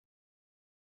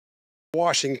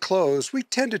Washing clothes, we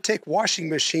tend to take washing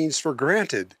machines for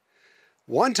granted.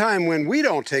 One time when we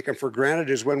don't take them for granted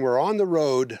is when we're on the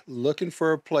road looking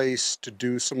for a place to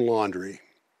do some laundry.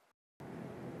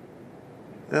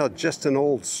 Well, just an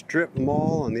old strip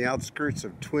mall on the outskirts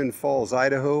of Twin Falls,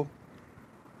 Idaho.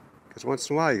 Because once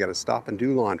in a while you got to stop and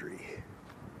do laundry.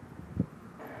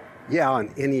 Yeah,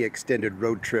 on any extended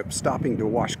road trip, stopping to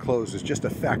wash clothes is just a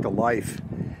fact of life.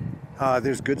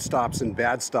 There's good stops and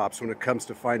bad stops when it comes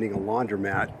to finding a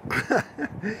laundromat.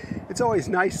 It's always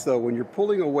nice though when you're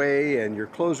pulling away and your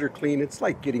clothes are clean. It's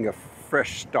like getting a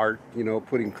fresh start, you know,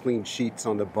 putting clean sheets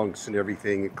on the bunks and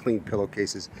everything, and clean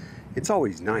pillowcases. It's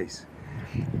always nice.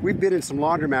 We've been in some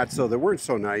laundromats though that weren't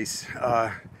so nice.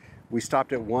 We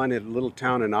stopped at one at a little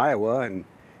town in Iowa, and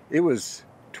it was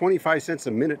 25 cents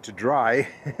a minute to dry.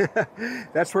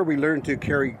 That's where we learned to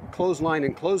carry clothesline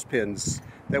and clothespins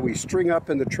that we string up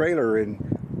in the trailer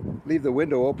and leave the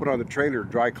window open on the trailer,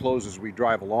 dry clothes as we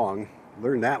drive along.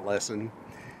 Learn that lesson.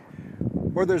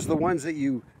 Or there's the ones that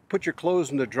you put your clothes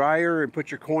in the dryer and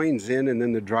put your coins in, and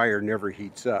then the dryer never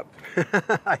heats up.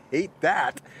 I hate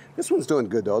that. This one's doing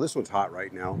good though. This one's hot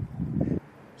right now.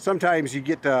 Sometimes you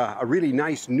get a really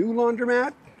nice new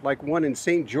laundromat, like one in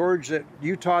St. George,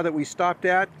 Utah that we stopped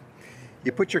at.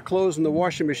 You put your clothes in the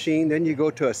washing machine, then you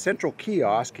go to a central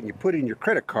kiosk and you put in your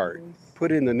credit card.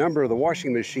 Put in the number of the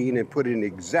washing machine and put in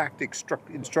exact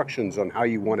instructions on how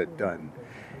you want it done.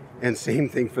 And same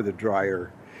thing for the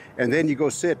dryer. And then you go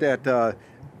sit at a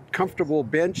comfortable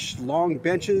bench, long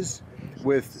benches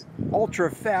with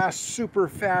ultra fast, super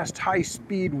fast, high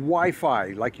speed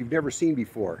Wi-Fi like you've never seen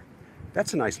before.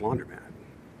 That's a nice laundromat.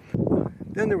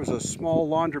 Then there was a small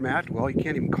laundromat. Well, you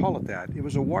can't even call it that. It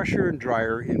was a washer and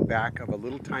dryer in back of a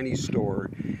little tiny store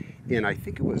in, I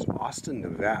think it was Austin,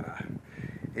 Nevada.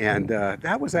 And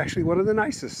that was actually one of the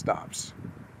nicest stops.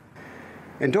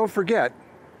 And don't forget,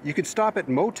 you could stop at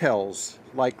motels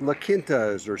like La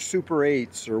Quinta's or Super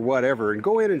 8's or whatever and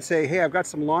go in and say, hey, I've got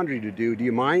some laundry to do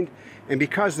you mind? And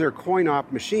because they're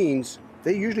coin-op machines,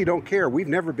 they usually don't care. We've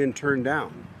never been turned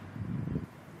down.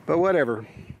 But whatever,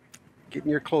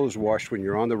 getting your clothes washed when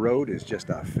you're on the road is just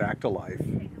a fact of life.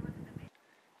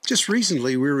 Just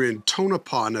recently, we were in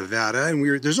Tonopah, Nevada,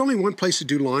 and there's only one place to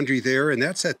do laundry there, and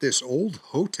that's at this old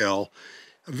hotel,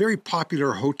 a very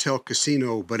popular hotel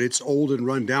casino, but it's old and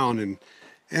run down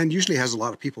and usually has a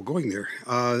lot of people going there.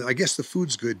 I guess the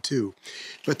food's good too.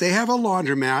 But they have a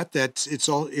laundromat that's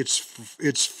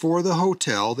it's for the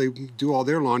hotel. They do all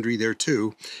their laundry there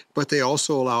too, but they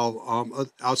also allow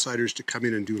outsiders to come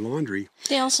in and do laundry.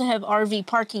 They also have RV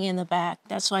parking in the back.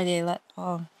 That's why they let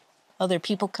other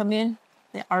people come in.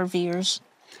 The RVers.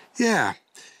 Yeah.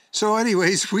 So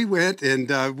anyways, we went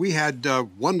and we had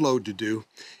one load to do,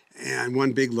 and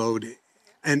one big load.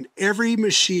 And every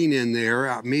machine in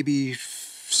there, maybe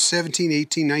 17,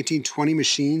 18, 19, 20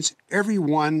 machines, every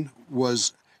one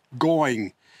was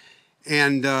going.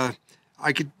 And the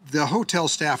hotel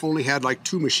staff only had like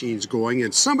 2 machines going,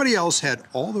 and somebody else had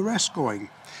all the rest going.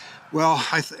 Well,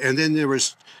 and then there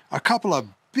was a couple of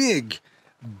big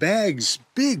bags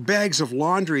of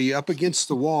laundry up against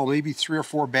the wall, maybe 3 or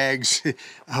 4 bags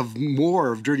of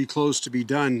more of dirty clothes to be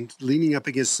done, leaning up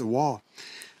against the wall.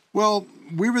 Well,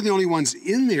 we were the only ones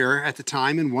in there at the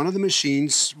time, and one of the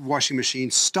washing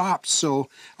machines, stopped. So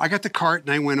I got the cart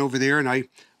and I went over there and I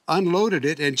unloaded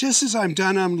it. And just as I'm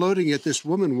done unloading it, this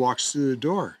woman walks through the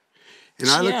door.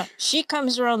 And she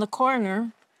comes around the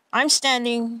corner. I'm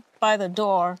standing by the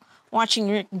door watching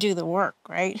Rick do the work,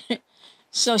 right?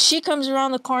 So she comes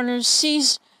around the corner,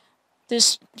 sees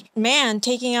this man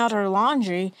taking out her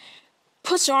laundry,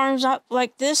 puts her arms up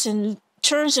like this and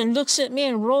turns and looks at me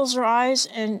and rolls her eyes.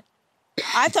 And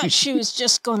I thought she was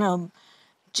just going to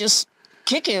just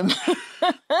kick him.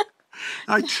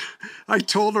 I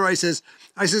told her, I says,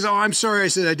 oh, I'm sorry. I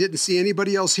said, I didn't see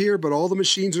anybody else here, but all the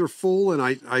machines are full.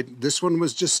 And this one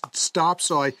was just stopped.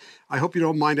 So I hope you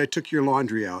don't mind. I took your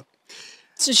laundry out.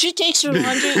 So she takes her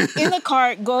laundry in the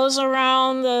cart, goes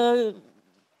around the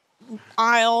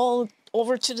aisle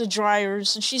over to the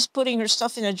dryers, and she's putting her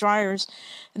stuff in the dryers.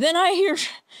 Then I hear,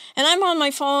 and I'm on my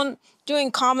phone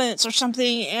doing comments or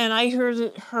something, and I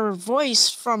hear her voice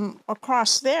from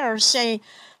across there saying,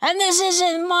 and this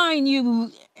isn't mine,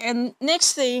 you. And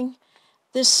next thing,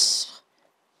 this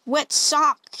wet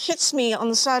sock hits me on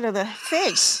the side of the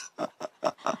face.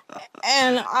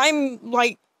 And I'm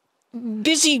like,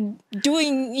 busy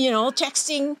doing,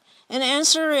 texting an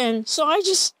answer, and so I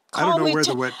just calmly I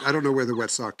don't know where the wet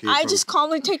sock came from. I just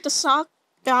calmly take the sock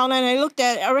down, and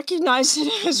I recognized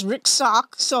it as Rick's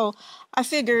sock, so I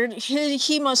figured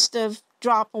he must have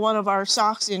dropped one of our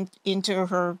socks into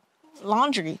her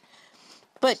laundry.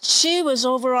 But she was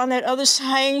over on that other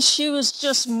side, and she was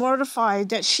just mortified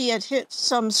that she had hit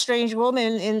some strange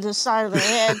woman in the side of the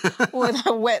head with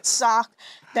a wet sock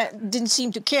that didn't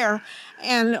seem to care.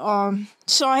 And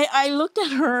so I looked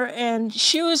at her, and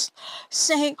she was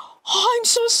saying, "Oh, I'm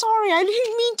so sorry. I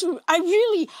didn't mean to. I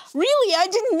really, I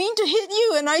didn't mean to hit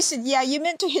you." And I said, "Yeah, you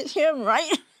meant to hit him,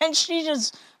 right?" And she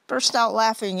just burst out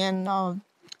laughing. And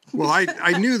well,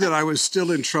 I knew that I was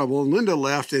still in trouble. Linda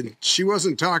left, and she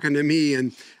wasn't talking to me.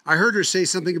 And I heard her say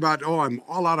something about, "Oh, I'm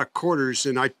all out of quarters."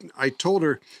 And I told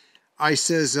her, I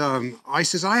says,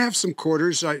 I have some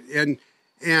quarters. And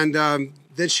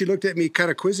then she looked at me kind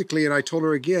of quizzically, and I told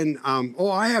her again, "Oh,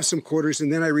 I have some quarters."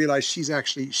 And then I realized she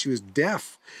was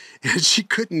deaf, and she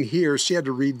couldn't hear. She had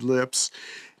to read lips.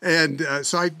 And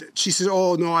she said,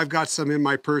 "Oh, no, I've got some in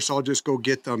my purse. I'll just go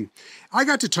get them." I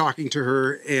got to talking to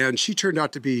her, and she turned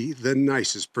out to be the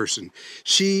nicest person.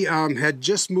 She had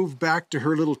just moved back to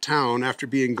her little town after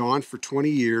being gone for 20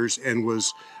 years and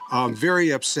was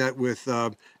very upset with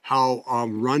how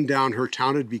run down her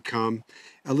town had become,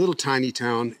 a little tiny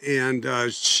town. And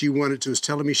she was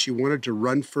telling me she wanted to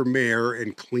run for mayor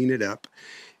and clean it up.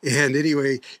 And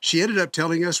anyway, she ended up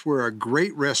telling us where a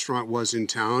great restaurant was in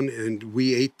town, and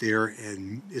we ate there,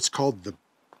 and it's called the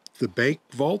Bank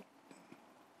Vault?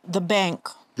 The Bank.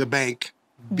 The Bank.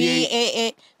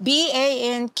 B-A-N-Q-E.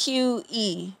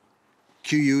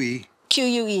 Q-U-E.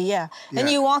 Q-U-E, yeah. And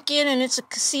you walk in, and it's a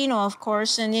casino, of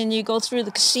course, and then you go through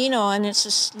the casino, and it's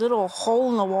this little hole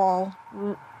in the wall,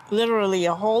 literally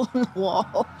a hole in the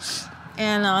wall,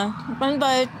 and run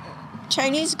by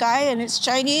Chinese guy, and it's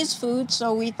Chinese food,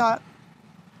 so we thought.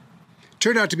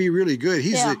 Turned out to be really good.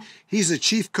 He's the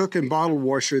chief cook and bottle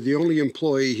washer, the only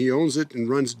employee. He owns it and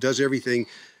does everything.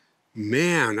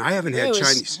 Man, I haven't had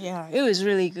Chinese. Yeah, it was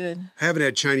really good. I haven't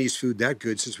had Chinese food that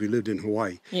good since we lived in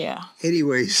Hawaii. Yeah.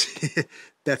 Anyways,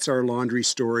 that's our laundry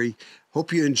story.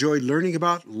 Hope you enjoyed learning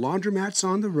about laundromats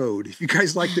on the road. If you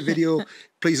guys liked the video,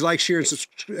 please like, share,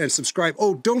 and subscribe.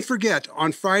 Oh, don't forget,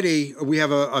 on Friday, we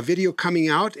have a video coming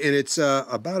out, and it's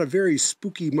about a very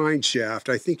spooky mine shaft.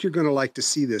 I think you're going to like to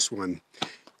see this one.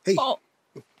 Hey,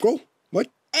 go. What?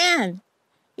 And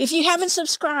if you haven't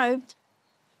subscribed,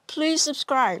 please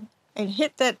subscribe and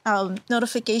hit that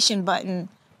notification button.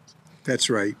 That's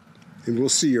right. And we'll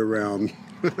see you around.